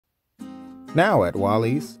Now at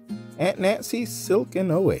Wally's, Aunt Nancy's Silk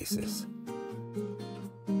and Oasis.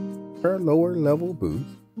 Her lower level booth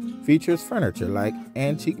features furniture like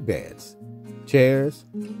antique beds, chairs,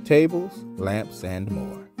 tables, lamps, and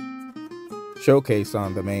more. Showcase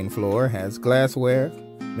on the main floor has glassware,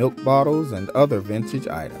 milk bottles, and other vintage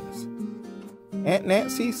items. Aunt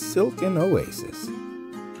Nancy's Silk and Oasis.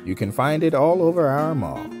 You can find it all over our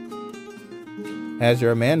mall. Has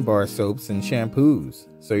your man bar soaps and shampoos,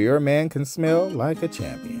 so your man can smell like a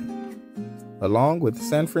champion. Along with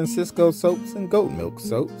San Francisco soaps and goat milk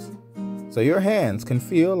soaps, so your hands can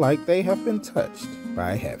feel like they have been touched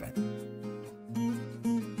by heaven.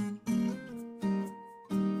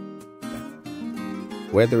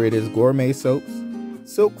 Whether it is gourmet soaps,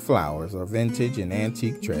 silk flowers, or vintage and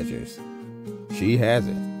antique treasures, she has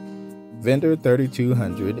it. Vendor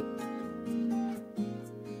 3200.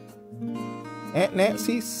 Aunt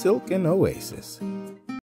Nancy's Silk and Oasis.